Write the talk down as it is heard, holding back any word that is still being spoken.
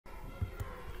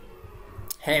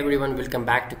Hey everyone, welcome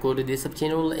back to Code This Up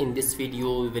channel. In this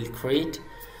video we will create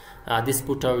this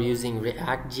footer using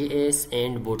React.js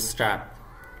and bootstrap.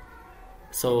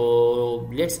 So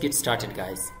let's get started,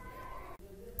 guys.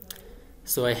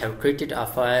 So I have created a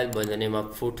file by the name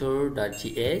of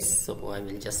footer.js. So I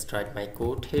will just write my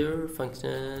code here,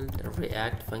 functional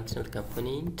React functional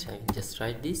component. I will just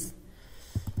write this.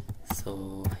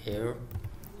 So here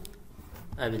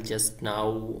I will just now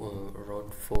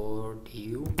write for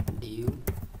div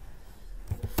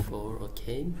for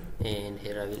okay, and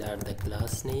here I will add the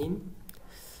class name.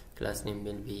 Class name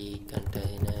will be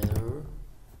container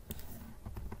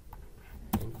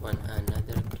and one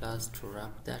another class to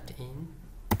wrap that in.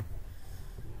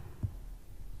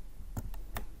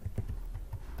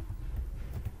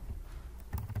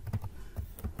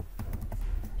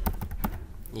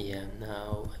 Yeah,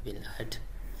 now I will add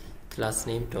class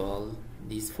name to all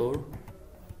these four.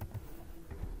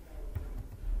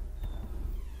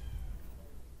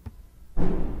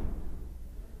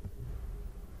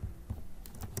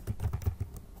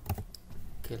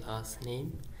 Class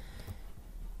name,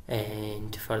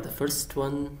 and for the first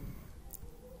one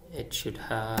it should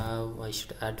have, I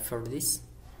should add for this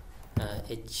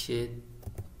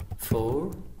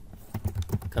h4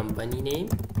 company name,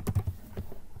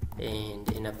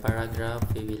 and in a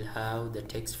paragraph we will have the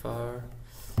text for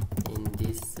in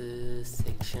this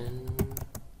section.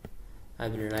 I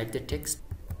will write the text.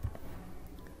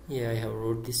 Yeah, I have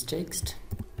wrote this text.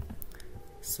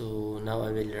 So now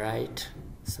I will write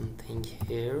something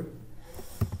here.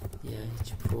 Yeah,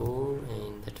 h4,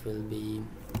 and that will be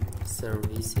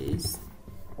services,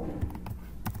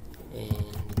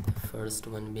 and the first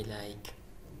one be like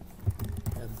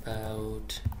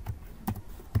about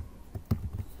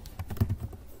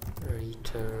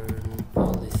return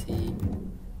policy,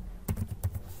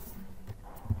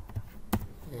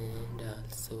 and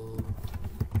also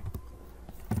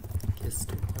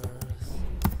customers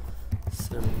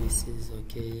services,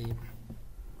 okay,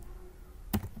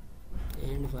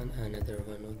 and one another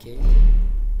one, okay.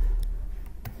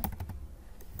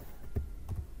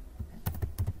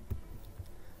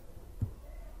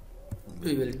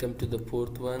 We will come to the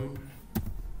fourth one.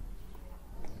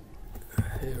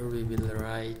 Here we will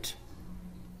write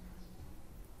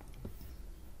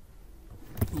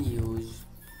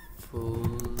useful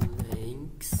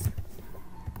links,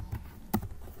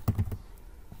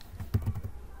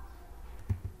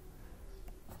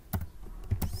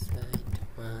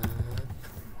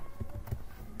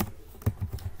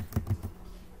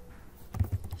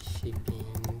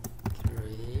 shipping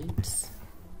rates,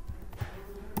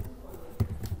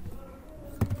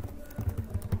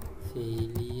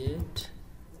 affiliate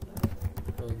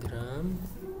program,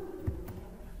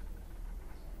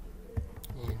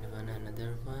 and one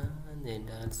another one.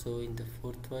 And also in the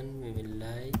fourth one we will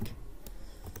like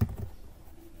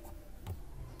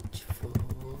for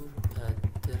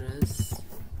address.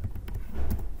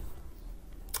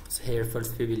 So here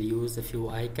first we will use a few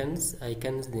icons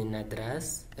then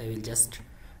address. I will just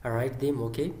write them,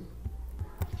 okay.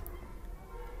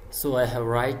 So I have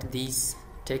write these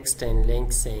text and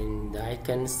links and the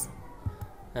icons.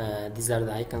 These are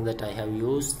the icons that I have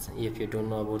used. If you don't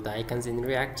know about the icons in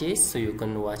React.js, so you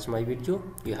can watch my video,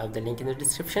 you have the link in the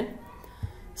description.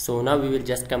 So now we will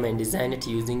just come and design it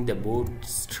using the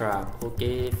bootstrap,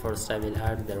 okay. First I will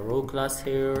add the row class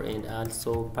here, and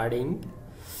also padding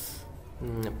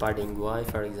y,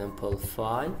 for example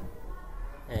 5,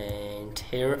 and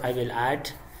here I will add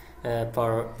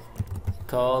for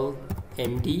call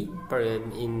md for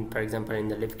example in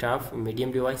the laptop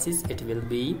medium devices it will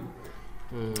be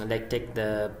like take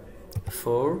the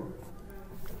 4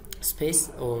 space,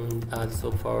 and also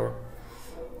for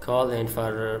call, and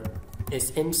for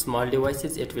SM small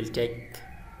devices it will take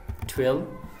 12,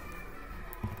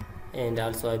 and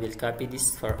also I will copy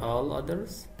this for all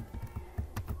others,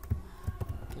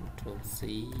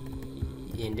 Control-C,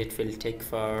 and it will take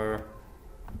for,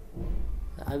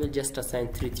 I will just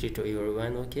assign 3 to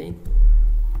everyone, okay,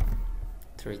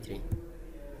 3,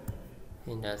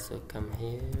 and also come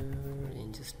here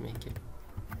and just make it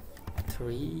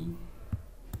 3,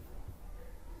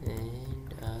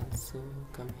 and also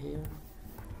come here.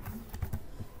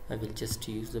 I will just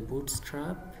use the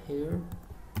bootstrap here,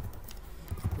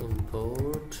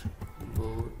 import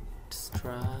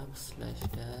bootstrap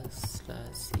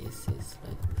 /dash/css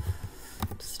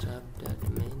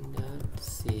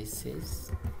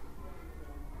bootstrap.main.css,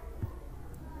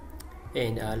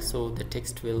 and also the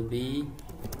text will be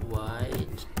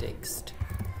white text,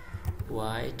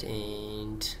 white,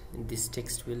 and this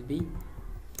text will be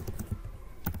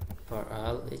for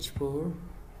all h4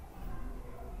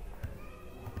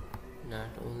 not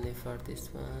only for this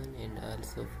one, and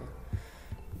also for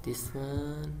this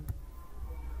one,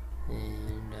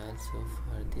 and also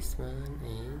for this one,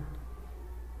 and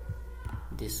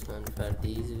this one. For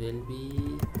these will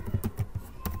be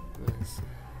is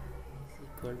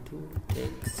equal to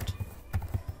text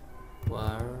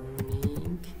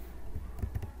warning.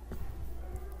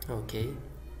 Okay,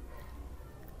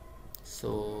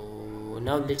 so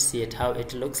now let's see it how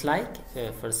it looks like.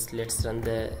 First let's run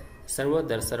the server.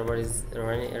 The server is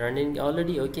running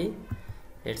already. Okay,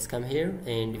 let's come here,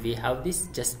 and we have this.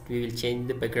 Just we will change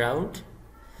the background.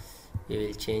 We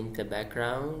will change the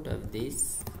background of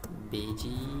this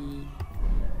BG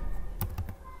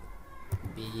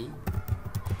be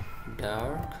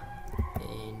dark,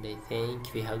 and I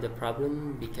think we have the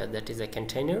problem because that is a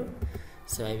container.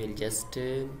 So I will just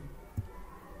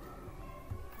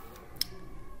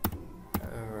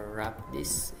wrap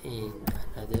this in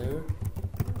another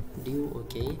div.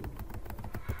 Okay,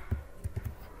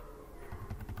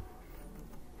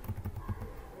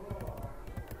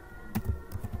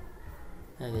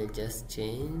 I will just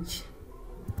change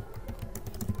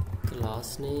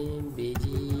class name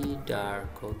bg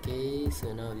dark. Okay,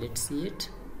 so now let's see it.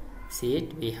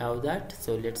 We have that.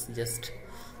 So let's just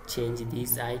change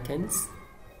these icons.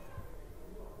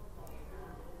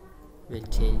 We'll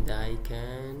change the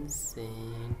icons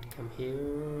and come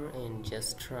here and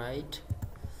just write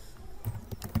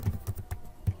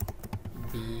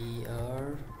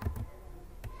BR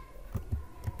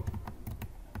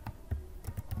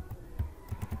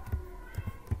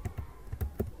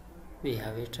we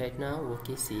have it right now.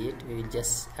 Okay, see it. We will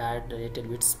just add a little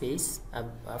bit space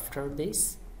after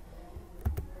this,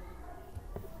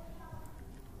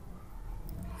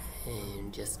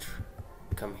 and just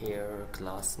come here,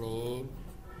 class name,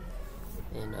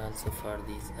 and also for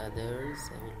these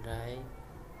others I will write,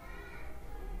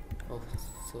 oh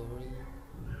sorry,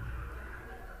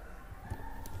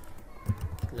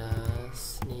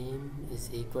 class name is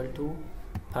equal to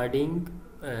padding,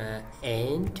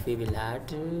 and we will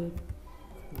add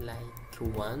like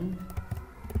 1.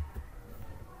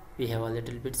 We have a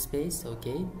little bit space.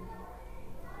 Okay,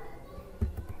 I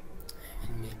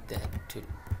will make that to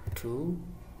 2.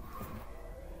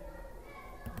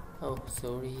 Oh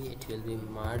sorry, it will be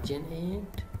margin,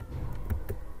 and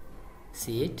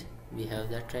see it, we have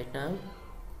that right now.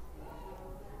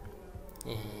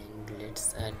 And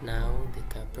let's add now the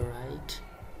copyright.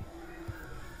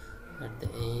 At the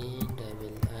end I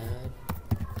will add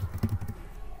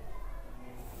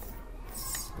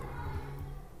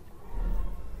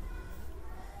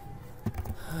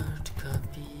hard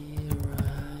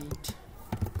copyright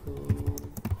go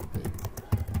with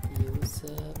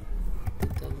user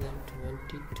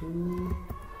 2022,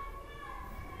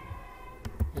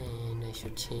 and I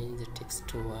should change the text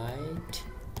to white.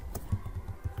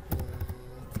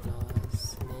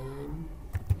 Class name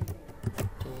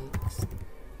text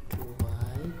to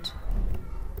white.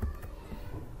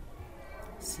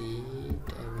 Seed,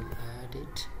 I will add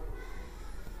it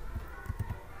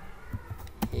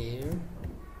here,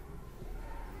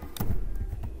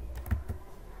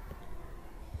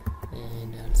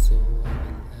 and also I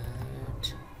will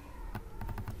add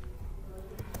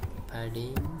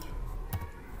padding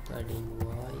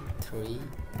y3.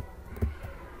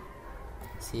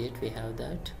 See it, we have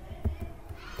that.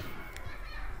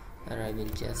 And I will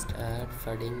just add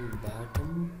padding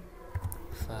bottom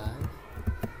 5.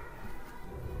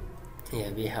 Yeah,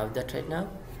 we have that right now.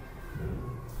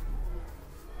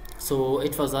 So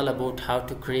it was all about how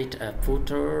to create a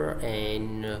footer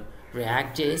in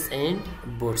React.js and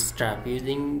Bootstrap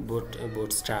using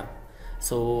Bootstrap.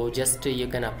 So just you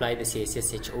can apply the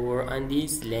CSS over on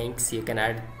these links. You can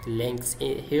add links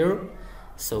here.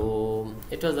 So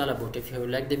it was all about. If you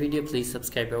like the video, please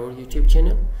subscribe our YouTube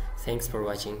channel. Thanks for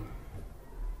watching.